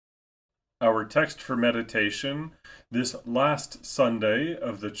Our text for meditation this last Sunday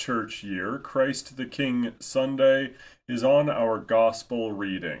of the church year, Christ the King Sunday, is on our gospel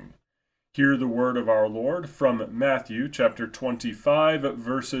reading. Hear the word of our Lord from Matthew chapter 25,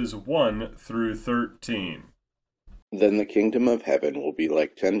 verses 1 through 13. Then the kingdom of heaven will be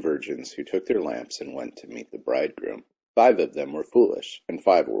like 10 virgins who took their lamps and went to meet the bridegroom. 5 of them were foolish, and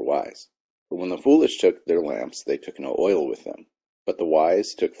 5 were wise. But when the foolish took their lamps, they took no oil with them. But the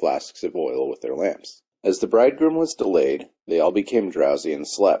wise took flasks of oil with their lamps. As the bridegroom was delayed, they all became drowsy and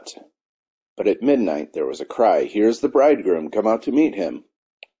slept. But at midnight there was a cry, "Here is the bridegroom, come out to meet him."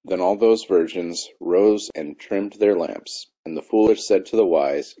 Then all those virgins rose and trimmed their lamps. And the foolish said to the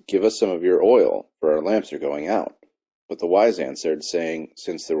wise, "Give us some of your oil, for our lamps are going out." But the wise answered, saying,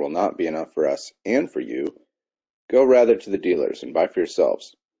 "Since there will not be enough for us and for you, go rather to the dealers and buy for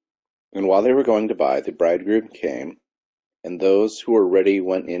yourselves." And while they were going to buy, the bridegroom came, and those who were ready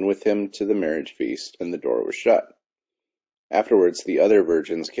went in with him to the marriage feast, and the door was shut. Afterwards the other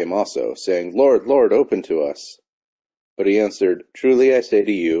virgins came also, saying, "Lord, Lord, open to us." But he answered, "Truly I say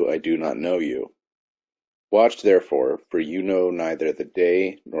to you, I do not know you. Watch therefore, for you know neither the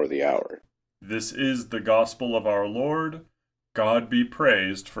day nor the hour." This is the gospel of our Lord. God be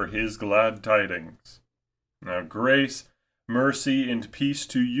praised for his glad tidings. Now grace, mercy, and peace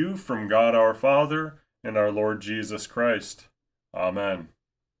to you from God our Father and our Lord Jesus Christ. Amen.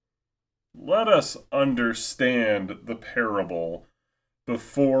 Let us understand the parable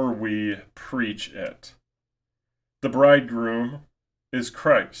before we preach it. The bridegroom is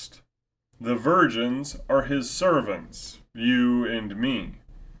Christ. The virgins are his servants, you and me.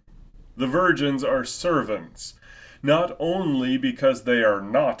 The virgins are servants, not only because they are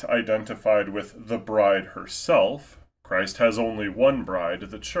not identified with the bride herself — Christ has only one bride,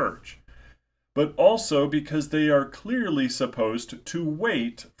 the church — but also because they are clearly supposed to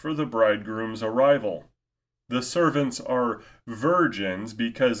wait for the bridegroom's arrival. The servants are virgins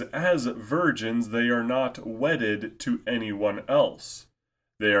because as virgins they are not wedded to anyone else.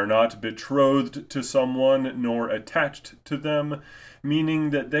 They are not betrothed to someone nor attached to them,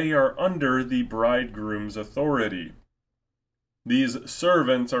 meaning that they are under the bridegroom's authority. These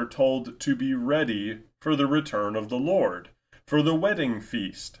servants are told to be ready for the return of the Lord, for the wedding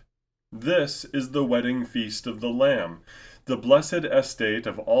feast. This is the wedding feast of the Lamb, the blessed estate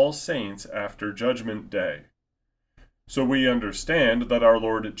of all saints after Judgment Day. So we understand that our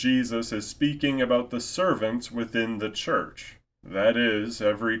Lord Jesus is speaking about the servants within the church, that is,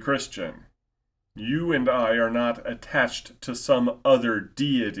 every Christian. You and I are not attached to some other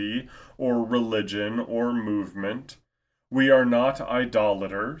deity or religion or movement. We are not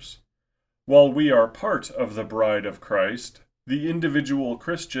idolaters. While we are part of the bride of Christ, the individual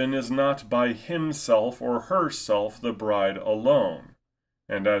Christian is not by himself or herself the bride alone.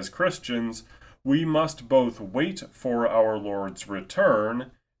 And as Christians, we must both wait for our Lord's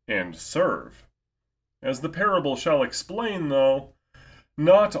return and serve. As the parable shall explain, though,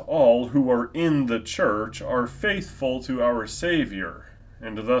 not all who are in the church are faithful to our Savior,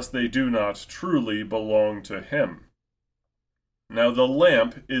 and thus they do not truly belong to him. Now the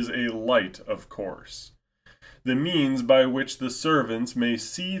lamp is a light, of course, the means by which the servants may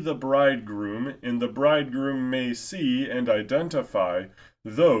see the bridegroom, and the bridegroom may see and identify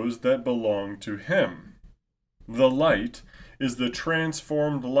those that belong to him. The light is the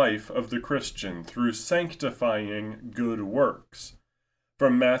transformed life of the Christian through sanctifying good works.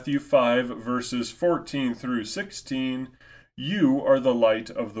 From Matthew 5, verses 14 through 16, "You are the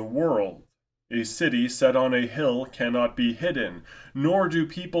light of the world. A city set on a hill cannot be hidden, nor do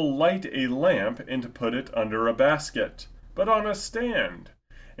people light a lamp and put it under a basket, but on a stand,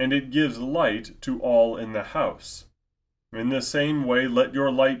 and it gives light to all in the house. In the same way let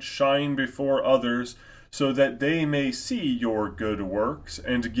your light shine before others, so that they may see your good works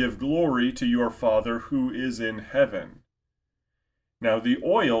and give glory to your Father who is in heaven." Now the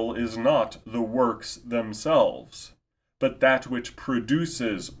oil is not the works themselves, but that which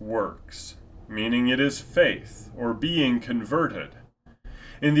produces works, meaning it is faith, or being converted.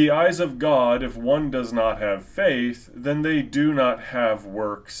 In the eyes of God, if one does not have faith, then they do not have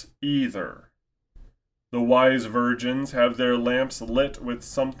works either. The wise virgins have their lamps lit with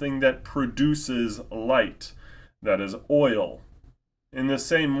something that produces light, that is oil. In the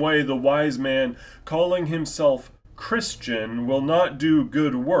same way, the wise man, calling himself Christian, will not do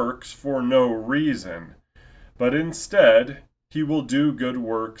good works for no reason, but instead he will do good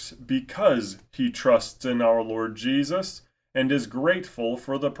works because he trusts in our Lord Jesus and is grateful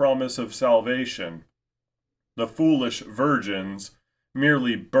for the promise of salvation. The foolish virgins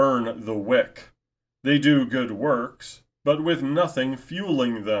merely burn the wick. They do good works, but with nothing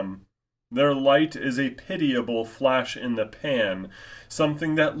fueling them. Their light is a pitiable flash in the pan,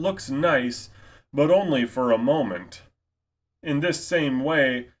 something that looks nice, but only for a moment. In this same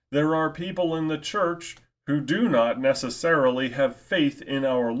way, there are people in the church who do not necessarily have faith in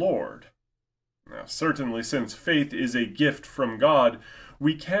our Lord. Now, certainly, since faith is a gift from God,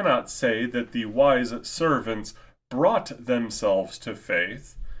 we cannot say that the wise servants brought themselves to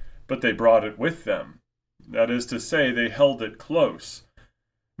faith, but they brought it with them. That is to say, they held it close.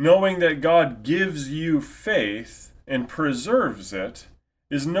 Knowing that God gives you faith and preserves it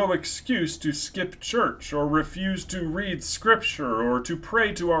is no excuse to skip church or refuse to read Scripture or to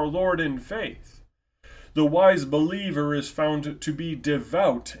pray to our Lord in faith. The wise believer is found to be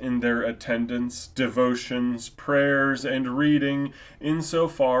devout in their attendance, devotions, prayers, and reading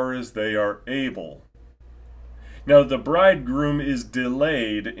insofar as they are able. Now the bridegroom is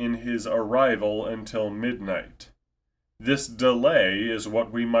delayed in his arrival until midnight. This delay is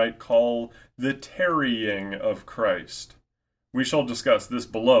what we might call the tarrying of Christ. We shall discuss this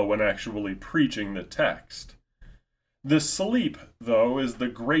below when actually preaching the text. The sleep, though, is the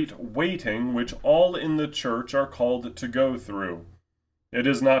great waiting which all in the church are called to go through. It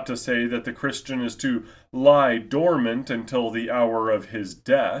is not to say that the Christian is to lie dormant until the hour of his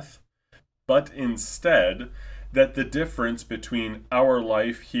death, but instead that the difference between our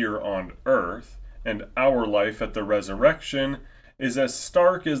life here on earth and our life at the resurrection is as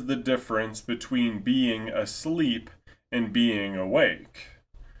stark as the difference between being asleep and being awake.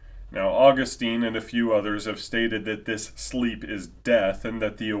 Now, Augustine and a few others have stated that this sleep is death and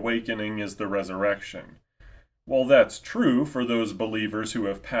that the awakening is the resurrection. Well, that's true for those believers who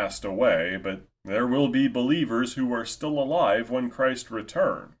have passed away, but there will be believers who are still alive when Christ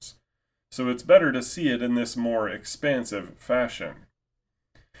returns. So it's better to see it in this more expansive fashion.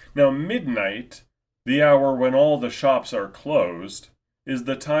 Now, midnight, the hour when all the shops are closed, is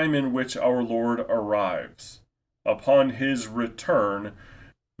the time in which our Lord arrives. Upon his return,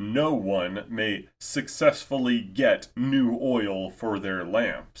 no one may successfully get new oil for their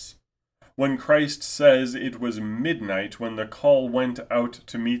lamps. When Christ says it was midnight when the call went out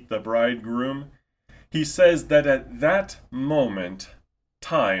to meet the bridegroom, he says that at that moment,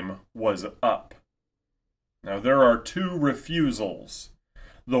 time was up. Now there are two refusals.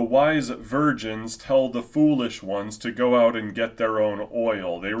 The wise virgins tell the foolish ones to go out and get their own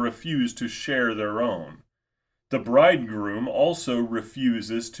oil. They refuse to share their own. The bridegroom also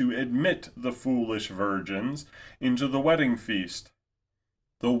refuses to admit the foolish virgins into the wedding feast.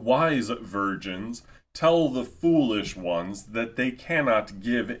 The wise virgins tell the foolish ones that they cannot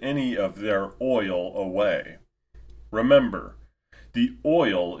give any of their oil away. Remember, the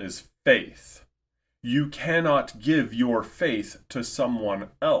oil is faith. You cannot give your faith to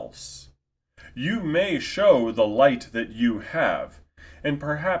someone else. You may show the light that you have, and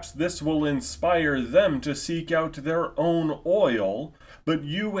perhaps this will inspire them to seek out their own oil, but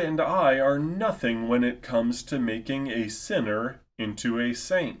you and I are nothing when it comes to making a sinner into a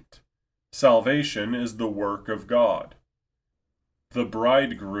saint. Salvation is the work of God. The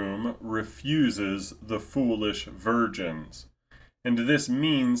bridegroom refuses the foolish virgins, and this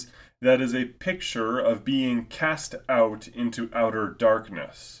means that is a picture of being cast out into outer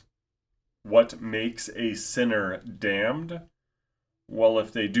darkness. What makes a sinner damned? Well,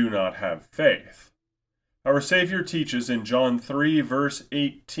 if they do not have faith. Our Savior teaches in John 3, verse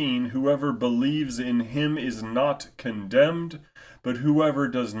 18, whoever believes in him is not condemned, but whoever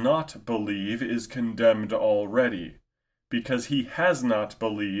does not believe is condemned already, because he has not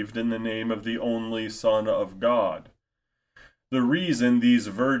believed in the name of the only Son of God. The reason these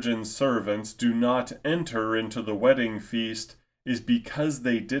virgin servants do not enter into the wedding feast is because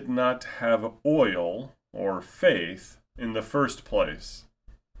they did not have oil, or faith, in the first place.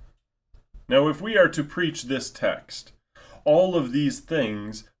 Now, if we are to preach this text, all of these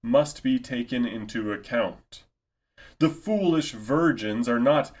things must be taken into account. The foolish virgins are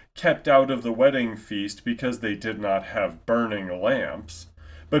not kept out of the wedding feast because they did not have burning lamps,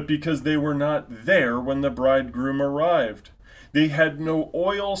 but because they were not there when the bridegroom arrived. They had no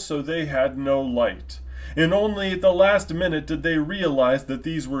oil, so they had no light. And only at the last minute did they realize that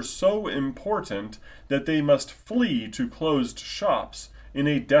these were so important that they must flee to closed shops in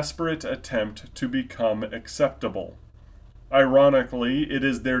a desperate attempt to become acceptable. Ironically, it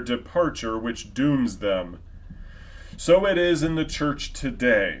is their departure which dooms them. So it is in the church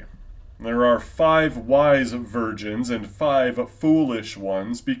today. There are 5 wise virgins and 5 foolish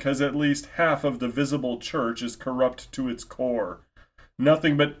ones because at least half of the visible church is corrupt to its core.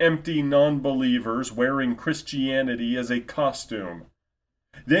 Nothing but empty non-believers wearing Christianity as a costume.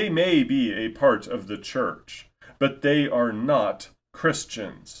 They may be a part of the church, but they are not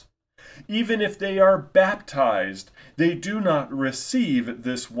Christians. Even if they are baptized, they do not receive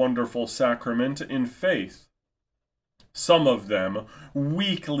this wonderful sacrament in faith. Some of them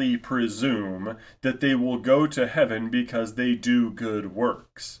weakly presume that they will go to heaven because they do good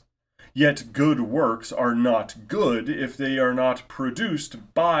works. Yet good works are not good if they are not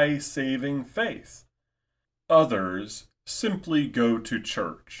produced by saving faith. Others simply go to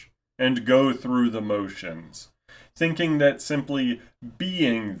church and go through the motions, thinking that simply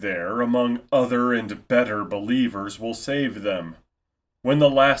being there among other and better believers will save them. When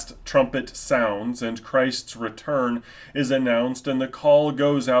the last trumpet sounds and Christ's return is announced and the call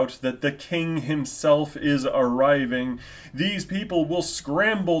goes out that the King himself is arriving, these people will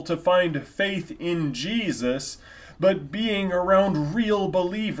scramble to find faith in Jesus, but being around real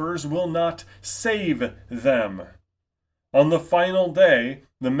believers will not save them. On the final day,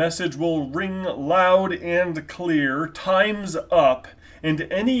 the message will ring loud and clear, "Time's up," and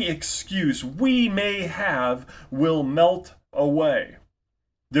any excuse we may have will melt away.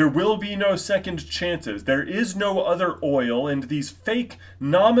 There will be no second chances. There is no other oil, and these fake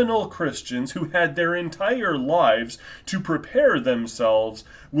nominal Christians who had their entire lives to prepare themselves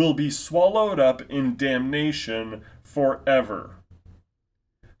will be swallowed up in damnation forever.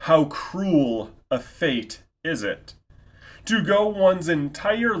 How cruel a fate is it? To go one's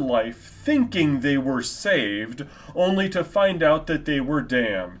entire life thinking they were saved, only to find out that they were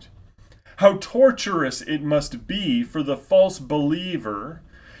damned. How torturous it must be for the false believer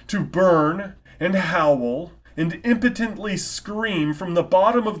to burn and howl and impotently scream from the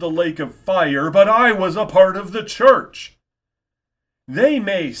bottom of the lake of fire, "But I was a part of the church." They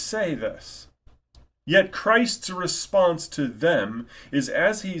may say this, yet Christ's response to them is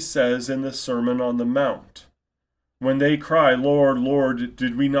as he says in the Sermon on the Mount. When they cry, "Lord, Lord,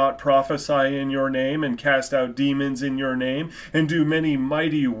 did we not prophesy in your name and cast out demons in your name and do many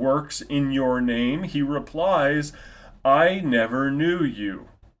mighty works in your name?" He replies, "I never knew you.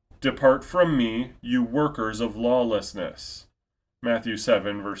 Depart from me, you workers of lawlessness." Matthew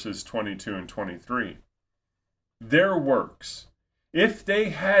 7, verses 22 and 23. Their works, if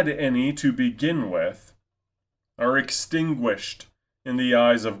they had any to begin with, are extinguished in the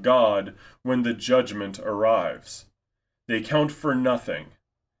eyes of God when the judgment arrives. They count for nothing,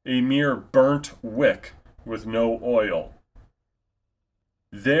 a mere burnt wick with no oil.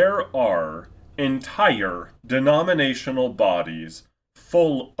 There are entire denominational bodies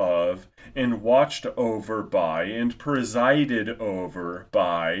full of and watched over by and presided over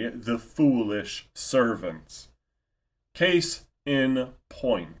by the foolish servants. Case in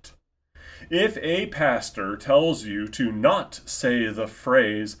point. If a pastor tells you to not say the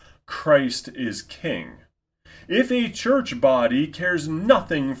phrase, "Christ is King," if a church body cares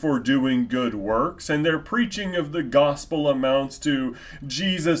nothing for doing good works, and their preaching of the gospel amounts to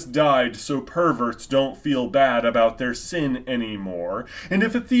 "Jesus died so perverts don't feel bad about their sin anymore," and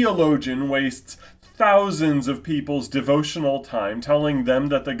if a theologian wastes thousands of people's devotional time telling them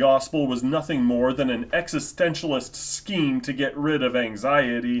that the gospel was nothing more than an existentialist scheme to get rid of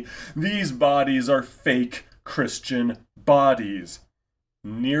anxiety, these bodies are fake Christian bodies,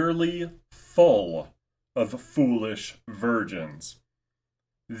 nearly full of foolish virgins.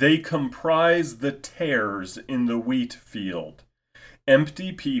 They comprise the tares in the wheat field,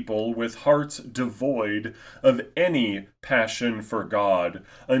 empty people with hearts devoid of any passion for God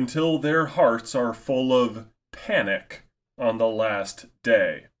until their hearts are full of panic on the last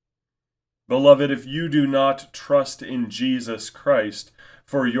day. Beloved, if you do not trust in Jesus Christ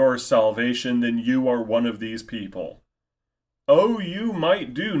for your salvation, then you are one of these people. Oh, you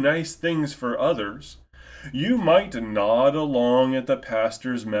might do nice things for others. You might nod along at the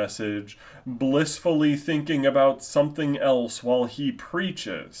pastor's message, blissfully thinking about something else while he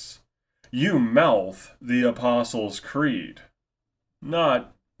preaches. You mouth the Apostles' Creed.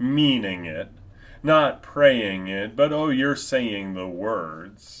 Not meaning it, not praying it, but you're saying the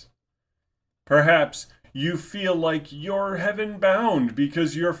words. Perhaps you feel like you're heaven-bound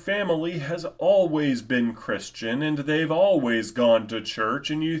because your family has always been Christian and they've always gone to church,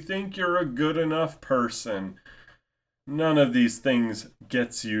 and you think you're a good enough person. None of these things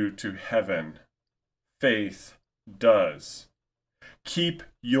gets you to heaven. Faith does. Keep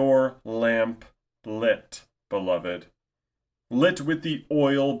your lamp lit, beloved. Lit with the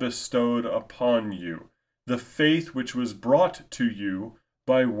oil bestowed upon you, the faith which was brought to you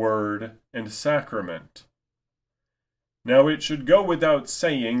by word and sacrament. Now it should go without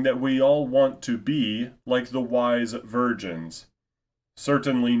saying that we all want to be like the wise virgins.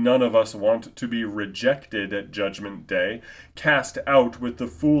 Certainly none of us want to be rejected at Judgment Day, cast out with the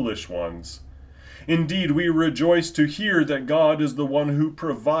foolish ones. Indeed, we rejoice to hear that God is the one who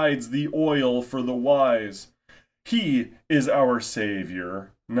provides the oil for the wise. He is our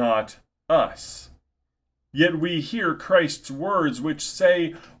Savior, not us. Yet we hear Christ's words which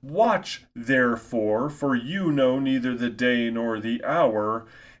say, "Watch, therefore, for you know neither the day nor the hour,"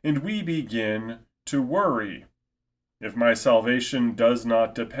 and we begin to worry. If my salvation does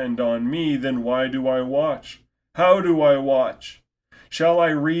not depend on me, then why do I watch? How do I watch? Shall I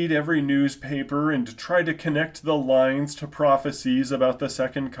read every newspaper and try to connect the lines to prophecies about the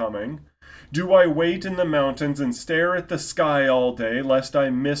second coming? Do I wait in the mountains and stare at the sky all day, lest I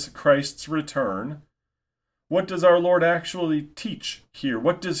miss Christ's return? What does our Lord actually teach here?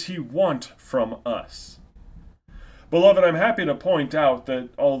 What does he want from us? Beloved, I'm happy to point out that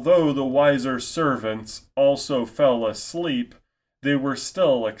although the wiser servants also fell asleep, they were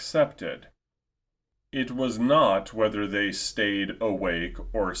still accepted. It was not whether they stayed awake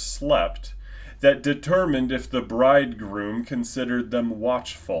or slept that determined if the bridegroom considered them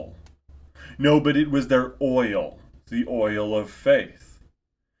watchful. No, but it was their oil, the oil of faith.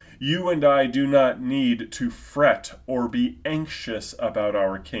 You and I do not need to fret or be anxious about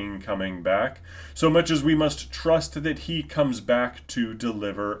our King coming back, so much as we must trust that he comes back to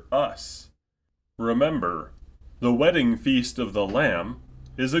deliver us. Remember, the wedding feast of the Lamb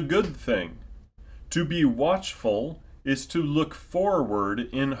is a good thing. To be watchful is to look forward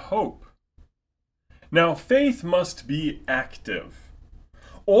in hope. Now, faith must be active.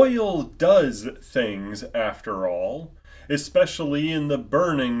 Oil does things, after all, especially in the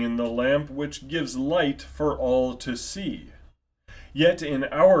burning in the lamp which gives light for all to see. Yet in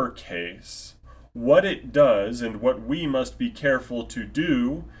our case, what it does and what we must be careful to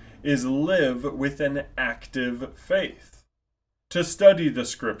do is live with an active faith. To study the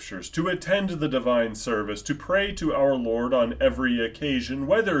Scriptures, to attend the divine service, to pray to our Lord on every occasion,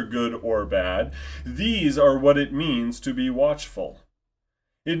 whether good or bad, these are what it means to be watchful.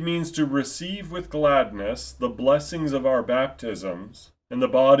 It means to receive with gladness the blessings of our baptisms and the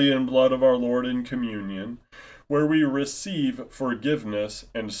body and blood of our Lord in communion, where we receive forgiveness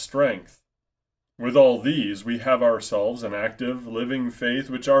and strength. With all these, we have ourselves an active, living faith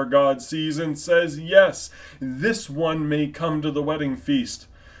which our God sees and says, "Yes, this one may come to the wedding feast,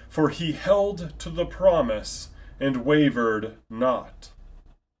 for he held to the promise and wavered not."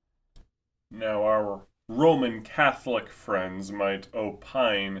 Now our Roman Catholic friends might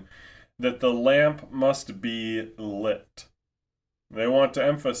opine that the lamp must be lit. They want to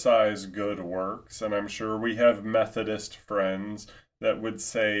emphasize good works, and I'm sure we have Methodist friends that would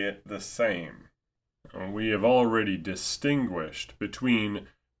say the same. We have already distinguished between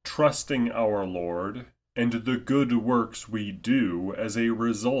trusting our Lord and the good works we do as a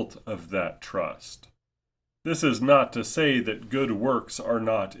result of that trust. This is not to say that good works are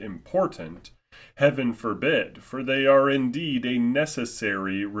not important. Heaven forbid, for they are indeed a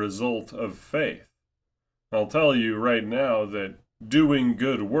necessary result of faith. I'll tell you right now that doing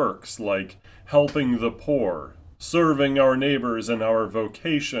good works like helping the poor, serving our neighbors in our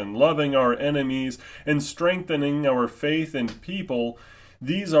vocation, loving our enemies, and strengthening our faith and people,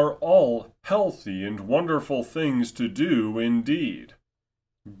 these are all healthy and wonderful things to do indeed.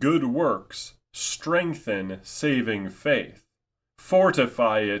 Good works strengthen saving faith,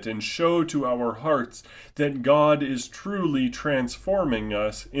 fortify it, and show to our hearts that God is truly transforming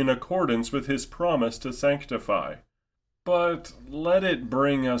us in accordance with his promise to sanctify. But let it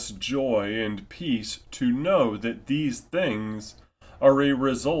bring us joy and peace to know that these things are a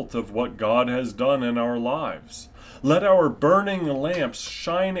result of what God has done in our lives. Let our burning lamps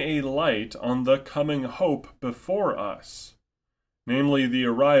shine a light on the coming hope before us, namely the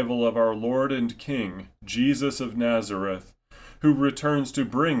arrival of our Lord and King, Jesus of Nazareth, who returns to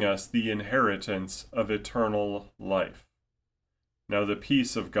bring us the inheritance of eternal life. Now the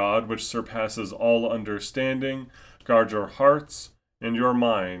peace of God, which surpasses all understanding, guard your hearts and your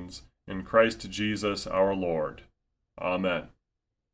minds in Christ Jesus our Lord. Amen.